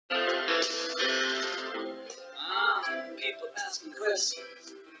asking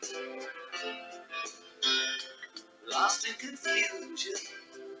questions, lost in confusion.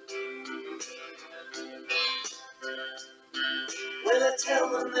 Well, I tell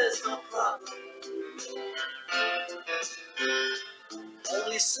them there's no problem,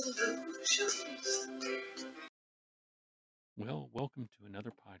 only solutions. Well, welcome to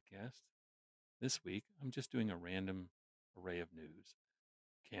another podcast. This week, I'm just doing a random array of news.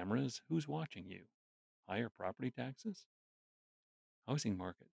 Cameras, who's watching you? Higher property taxes? Housing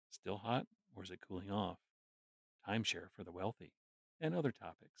market, still hot or is it cooling off? Timeshare for the wealthy, and other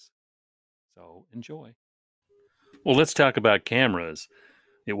topics. So enjoy. Well, let's talk about cameras.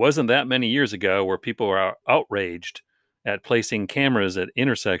 It wasn't that many years ago where people were outraged at placing cameras at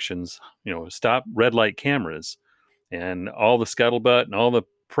intersections, stop red light cameras, and all the scuttlebutt and all the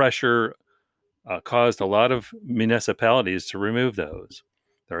pressure caused a lot of municipalities to remove those.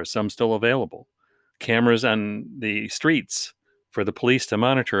 There are some still available. Cameras on the streets for the police to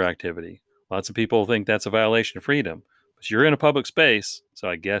monitor activity. Lots of people think that's a violation of freedom, but you're in a public space, so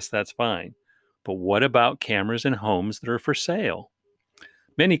I guess that's fine. But what about cameras in homes that are for sale?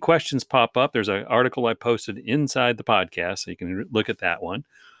 Many questions pop up. There's an article I posted inside the podcast, so you can look at that one.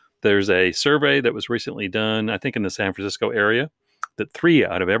 There's a survey that was recently done, I think in the San Francisco area, that 3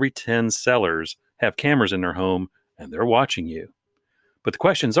 out of every 10 sellers have cameras in their home and they're watching you. But the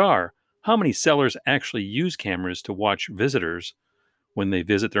questions are, how many sellers actually use cameras to watch visitors when they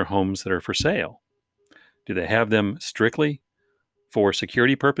visit their homes that are for sale? Do they have them strictly for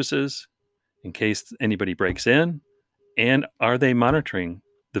security purposes in case anybody breaks in? And are they monitoring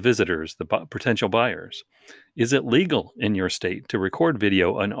the visitors, the potential buyers? Is it legal in your state to record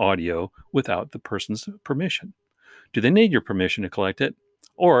video and audio without the person's permission? Do they need your permission to collect it?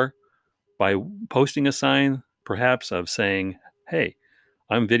 Or by posting a sign, perhaps, of saying, hey,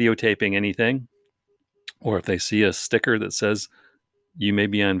 I'm videotaping anything, or if they see a sticker that says you may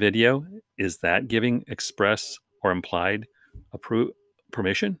be on video, is that giving express or implied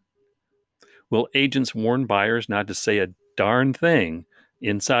permission? Will agents warn buyers not to say a darn thing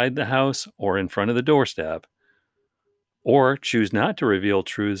inside the house or in front of the doorstep, or choose not to reveal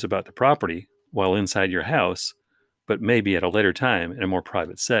truths about the property while inside your house, but maybe at a later time in a more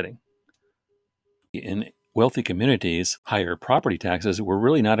private setting? In wealthy communities, higher property taxes were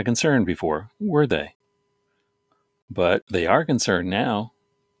really not a concern before, were they? But they are a concern now.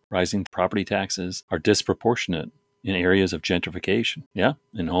 Rising property taxes are disproportionate in areas of gentrification. Yeah,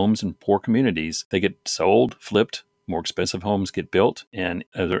 in homes in poor communities, they get sold, flipped, more expensive homes get built, and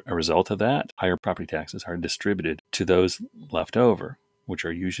as a result of that, higher property taxes are distributed to those left over, which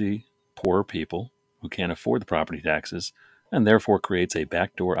are usually poor people who can't afford the property taxes, and therefore creates a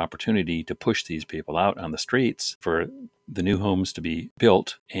backdoor opportunity to push these people out on the streets for the new homes to be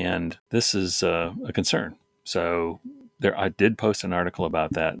built. And this is a concern. So I did post an article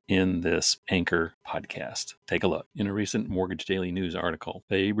about that in this Anchor podcast. Take a look. In a recent Mortgage Daily News article,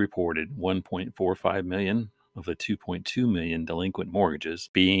 they reported 1.45 million of the 2.2 million delinquent mortgages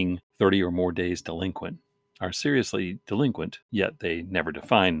being 30 or more days delinquent are seriously delinquent, yet they never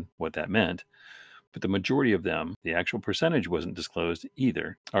defined what that meant. But the majority of them, the actual percentage wasn't disclosed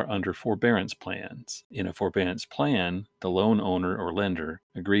either, are under forbearance plans. In a forbearance plan, the loan owner or lender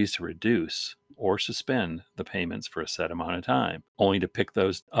agrees to reduce or suspend the payments for a set amount of time, only to pick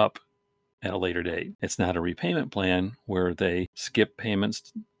those up at a later date. It's not a repayment plan where they skip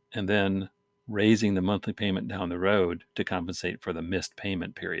payments and then raising the monthly payment down the road to compensate for the missed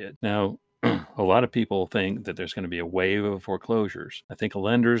payment period. Now, a lot of people think that there's going to be a wave of foreclosures. I think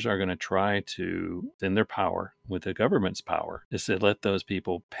lenders are going to try to, in their power, with the government's power, is to let those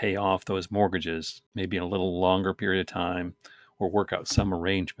people pay off those mortgages maybe in a little longer period of time or work out some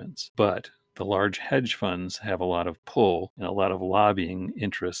arrangements. But the large hedge funds have a lot of pull and a lot of lobbying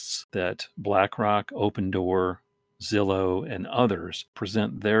interests that BlackRock, Opendoor, Zillow, and others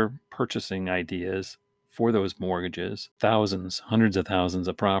present their purchasing ideas for those mortgages, thousands, hundreds of thousands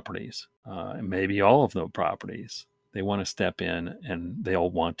of properties, and maybe all of those properties. They want to step in and they all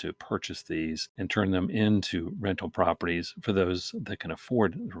want to purchase these and turn them into rental properties for those that can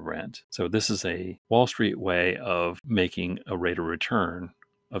afford to rent. So this is a Wall Street way of making a rate of return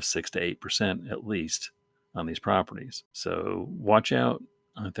of 6 to 8% at least on these properties. So watch out.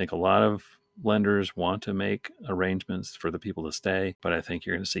 I think a lot of lenders want to make arrangements for the people to stay, but I think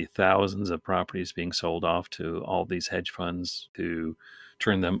you're going to see thousands of properties being sold off to all these hedge funds to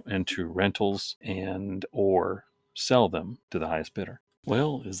turn them into rentals and or sell them to the highest bidder.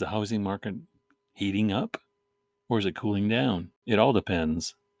 Well, is the housing market heating up or is it cooling down? It all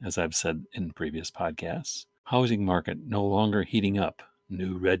depends, as I've said in previous podcasts. Housing market no longer heating up,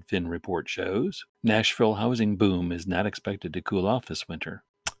 New Redfin report shows. Nashville housing boom is not expected to cool off this winter.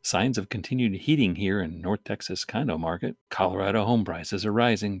 Signs of continued heating here in North Texas condo market. Colorado home prices are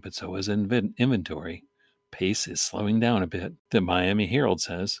rising, but so is inventory. Pace is slowing down a bit. The Miami Herald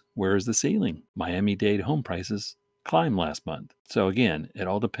says, where is the ceiling? Miami-Dade home prices climbed last month. So again, it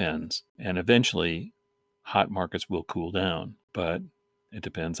all depends. And eventually, hot markets will cool down, but it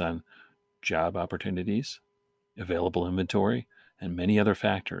depends on job opportunities, available inventory, and many other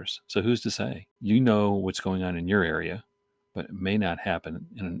factors. So who's to say? You know what's going on in your area, but it may not happen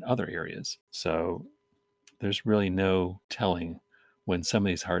in other areas. So there's really no telling when some of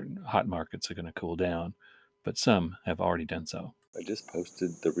these hot markets are going to cool down, but some have already done so. I just posted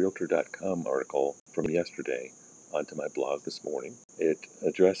the Realtor.com article from yesterday onto my blog this morning. It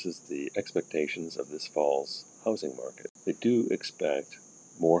addresses the expectations of this fall's housing market. They do expect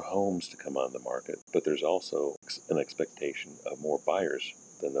more homes to come on the market, but there's also an expectation of more buyers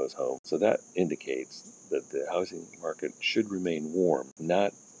than those homes. So that indicates that the housing market should remain warm,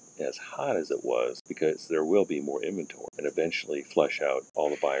 not as hot as it was, because there will be more inventory and eventually flush out all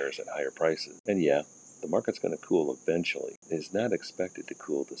the buyers at higher prices. And yeah, the market's going to cool eventually. It is not expected to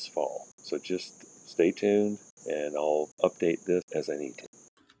cool this fall. So just stay tuned and I'll update this as I need to.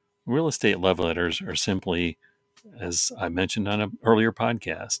 Real estate love letters are simply, as I mentioned on an earlier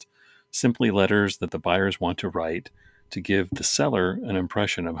podcast, simply letters that the buyers want to write to give the seller an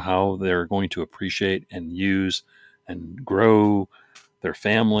impression of how they're going to appreciate and use and grow their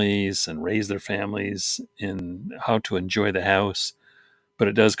families and raise their families in how to enjoy the house. But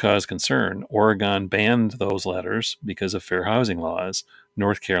it does cause concern. Oregon banned those letters because of fair housing laws.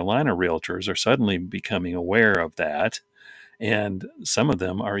 North Carolina realtors are suddenly becoming aware of that, and some of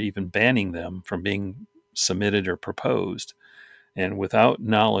them are even banning them from being submitted or proposed. And without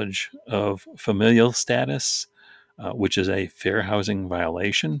knowledge of familial status, which is a fair housing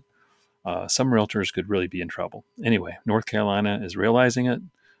violation, some realtors could really be in trouble. Anyway, North Carolina is realizing it.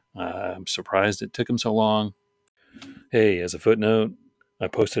 I'm surprised it took them so long. Hey, as a footnote, I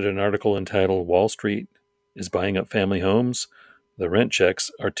posted an article entitled Wall Street is Buying Up Family Homes. The rent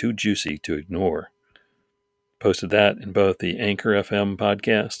checks are too juicy to ignore. Posted that in both the Anchor FM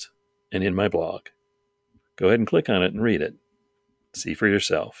podcast and in my blog. Go ahead and click on it and read it. See for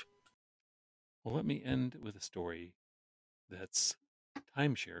yourself. Well, let me end with a story that's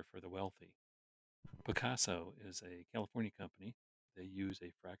timeshare for the wealthy. Picasso is a California company. They use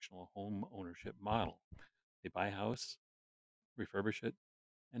a fractional home ownership model. They buy a house, refurbish it,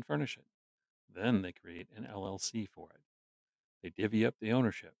 and furnish it. Then they create an LLC for it. They divvy up the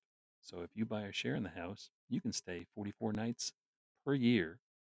ownership. So if you buy a share in the house, you can stay 44 nights per year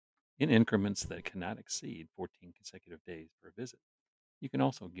in increments that cannot exceed 14 consecutive days per visit. You can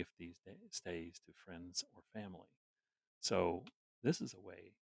also gift these stays to friends or family. So this is a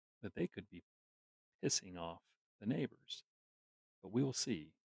way that they could be pissing off the neighbors. But we will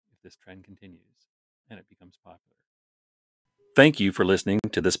see if this trend continues and it becomes popular. Thank you for listening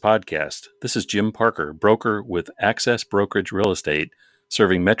to this podcast. This is Jim Parker, broker with Access Brokerage Real Estate,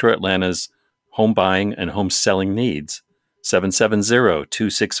 serving Metro Atlanta's home buying and home selling needs.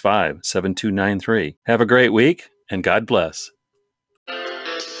 770-265-7293. Have a great week and God bless. People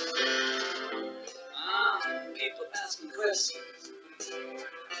asking questions,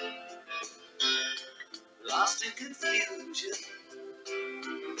 lost in confusion.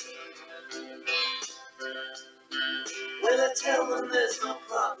 When I tell them there's no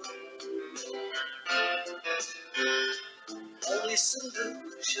problem, only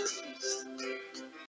solutions.